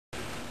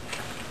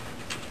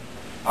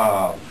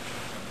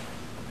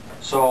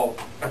So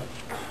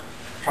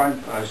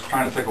I was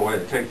trying to think of a way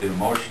to take the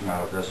emotion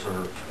out of this.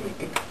 Or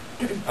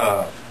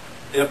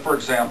if, for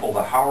example,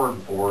 the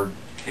Howard board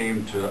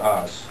came to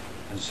us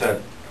and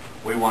said,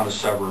 we want to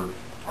sever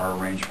our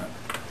arrangement.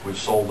 We've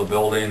sold the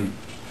building.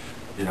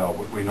 You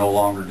know, we no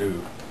longer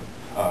do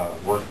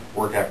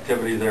work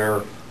activity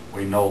there.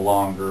 We no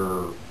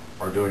longer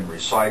are doing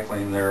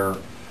recycling there.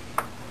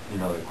 You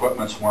know, the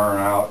equipment's wearing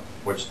out,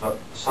 which the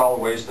solid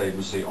waste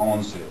agency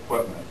owns the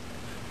equipment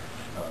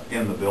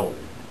in the building.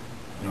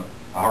 You know,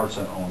 the Howard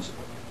Center owns it.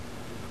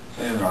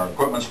 And our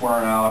equipment's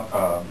wearing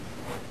out.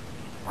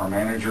 Our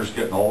manager's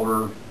getting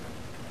older.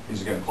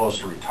 He's getting close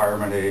to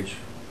retirement age.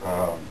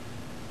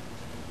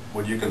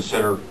 Would you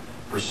consider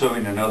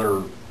pursuing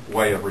another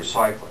way of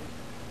recycling?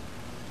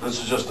 This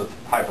is just a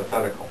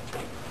hypothetical.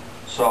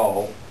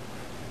 So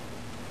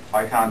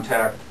I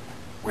contact,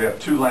 we have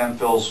two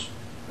landfills,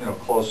 you know,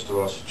 close to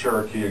us,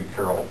 Cherokee and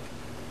Carroll.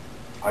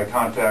 I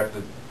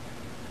contacted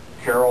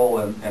Carroll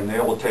and they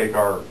will take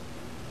our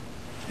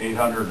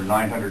 800 or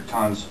 900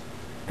 tons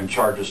and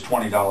charge us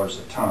 $20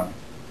 a ton.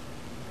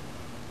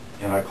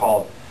 And I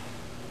called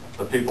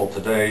the people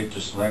today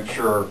just to make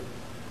sure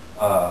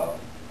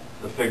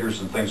the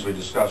figures and things we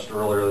discussed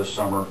earlier this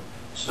summer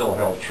still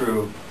held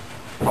true.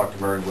 Talked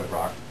to Mary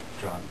Whitrock,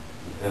 John,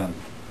 and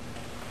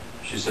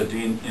she said,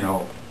 Dean, you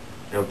know,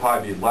 it would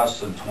probably be less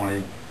than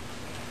 $20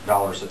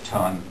 a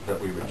ton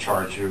that we would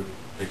charge you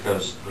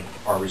because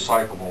our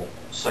recyclable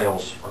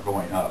sales are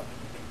going up.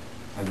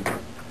 And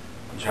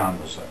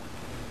John was there.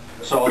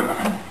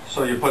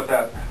 So you put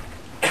that,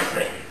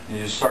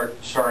 you start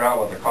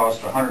out with a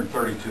cost of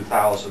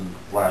 $132,000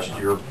 last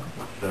year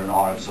that an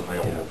audit's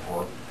available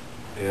for,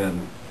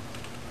 and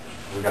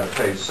we got to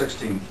pay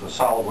the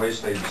solid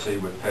waste agency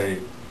would pay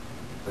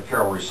the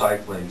Carroll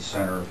Recycling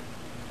Center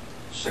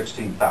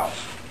 $16,000.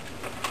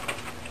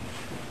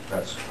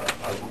 That's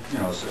you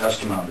know, it's the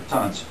estimate of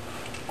tons.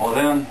 Well,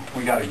 then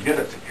we got to get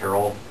it to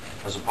Carroll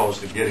as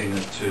opposed to getting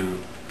it to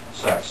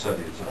Sac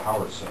City, to the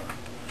Howard Center.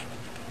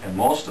 And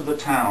most of the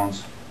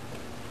towns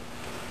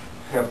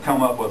have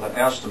come up with an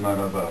estimate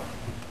of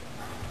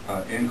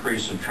an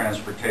increase in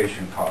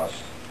transportation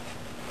costs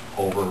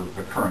over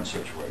the current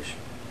situation.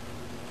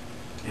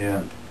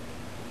 And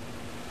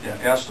an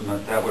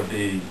estimate that would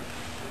be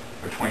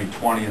between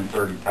 20 and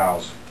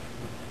 30,000.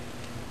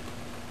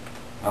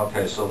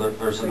 Okay, so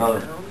there's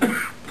another.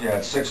 Yeah,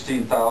 it's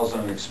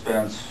 16,000 in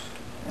expense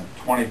and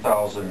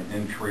 20,000 in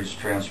increased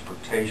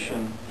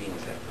transportation.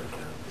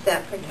 Is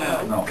that per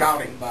town? No.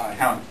 County.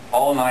 County.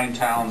 All 9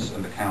 towns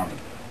in the county.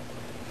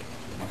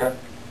 Okay?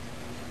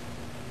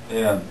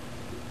 And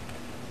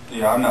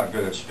yeah, I'm not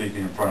good at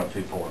speaking in front of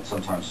people, and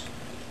sometimes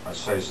I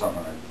say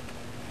something and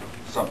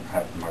something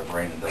happens in my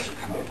brain and doesn't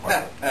come out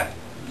quite right.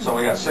 So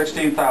we got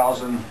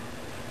 16,000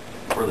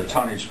 for the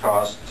tonnage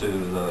cost to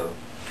the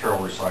Carroll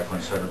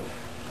Recycling Center.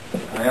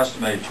 And I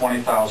estimate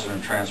 20,000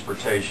 in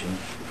transportation.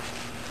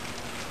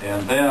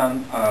 And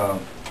then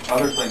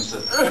other things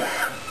that,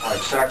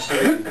 like Sac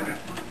City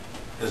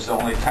is the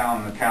only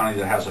town in the county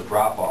that has a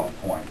drop-off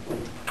point.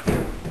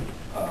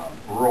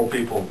 Rural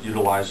people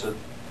utilize it,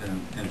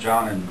 and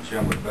John and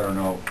Jim would better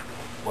know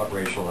what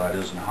ratio that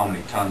is and how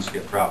many tons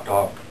get dropped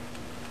off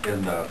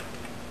in the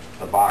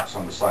box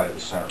on the side of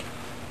the center.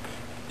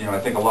 You know, I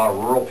think a lot of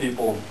rural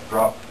people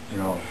drop, you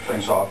know,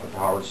 things off at the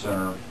Howard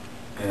Center,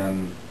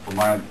 and from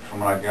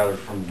what I gathered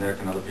from Nick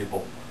and other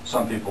people,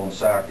 some people in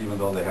Sac, even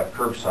though they have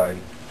curbside,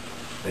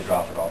 they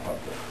drop it off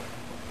up there.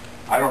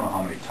 I don't know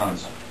how many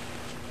tons,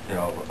 you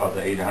know, of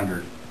the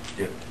 800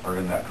 are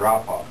in that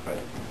drop-off, but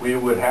we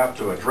would have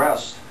to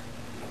address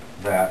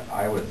that,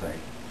 I would think,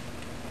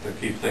 to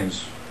keep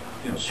things,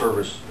 you know,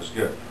 service is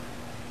good.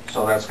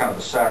 So that's kind of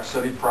the Sac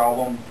City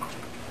problem,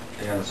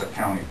 and it's a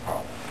county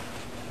problem.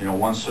 You know,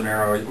 one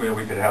scenario,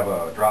 we could have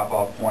a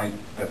drop-off point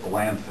at the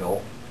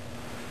landfill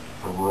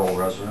for rural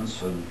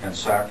residents, and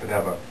Sac could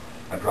have a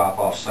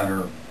drop-off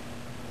center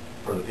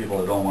for the people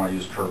that don't want to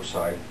use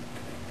curbside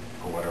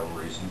for whatever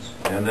reasons.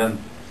 And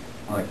then,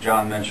 like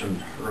John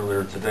mentioned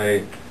earlier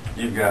today,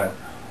 you've got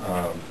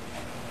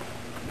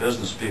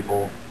business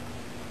people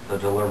that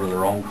deliver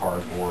their own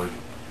cardboard,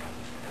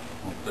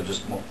 they're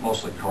just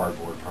mostly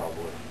cardboard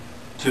probably,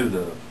 to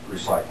the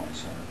recycling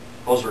center.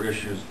 Those are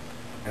issues,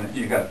 and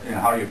you got, you know,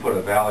 how do you put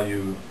a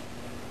value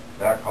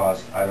that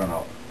cost? I don't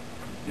know.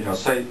 You know,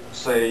 say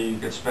you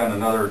could spend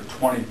another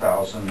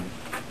 20,000, you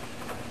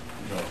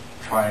know,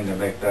 trying to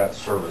make that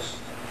service.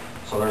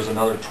 So there's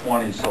another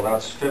 20, so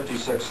that's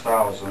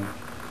 56,000,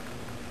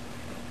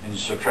 and you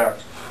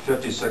subtract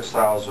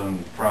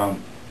 56,000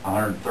 from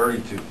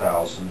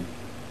 132,000.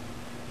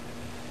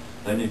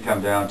 Then you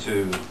come down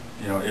to,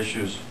 you know,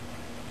 issues.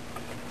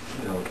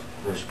 You know,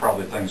 there's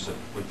probably things that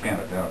we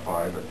can't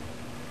identify, but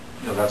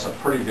you know, that's a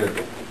pretty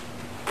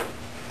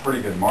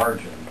good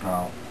margin.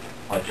 Now,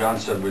 like John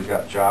said, we've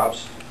got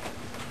jobs.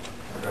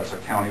 That's a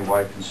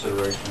county-wide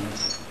consideration.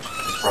 It's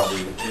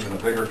probably even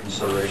a bigger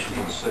consideration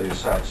for the city of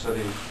Sac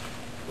City.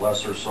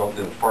 Lesser so,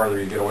 the farther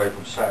you get away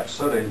from Sac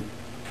City,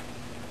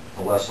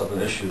 the less of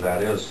an issue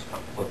that is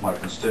with my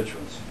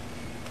constituents.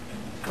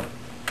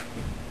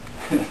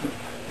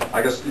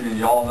 I guess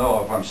you all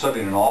know if I'm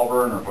sitting in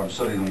Auburn or if I'm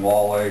sitting in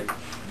Wall Lake,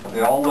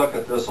 they all look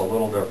at this a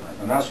little different.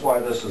 And that's why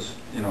this is,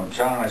 you know,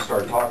 John and I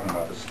started talking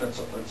about this.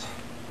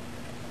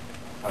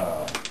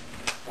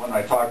 When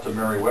I talked to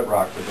Mary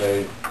Whitrock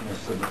today,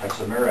 I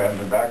said, Mary, I haven't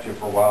been back to you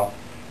for a while.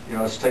 You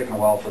know, it's taken a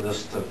while for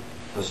this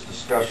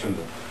discussion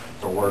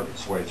to work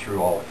its way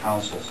through all the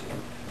councils.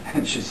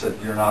 And she said,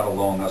 you're not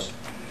alone.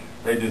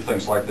 They do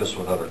things like this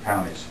with other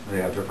counties.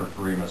 They have different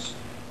agreements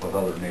with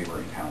other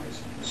neighboring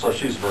counties. So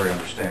she's very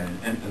understanding.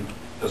 And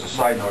as a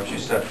side note, she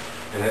said,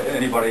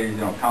 anybody, you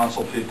know,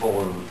 council people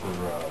or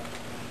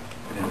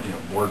you know,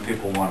 board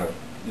people want to,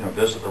 you know,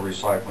 visit the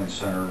recycling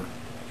center,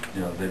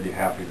 you know, they'd be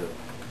happy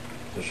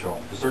to show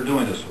them, because they're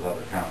doing this with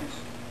other counties.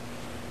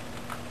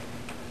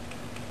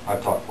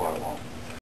 I've talked quite a while.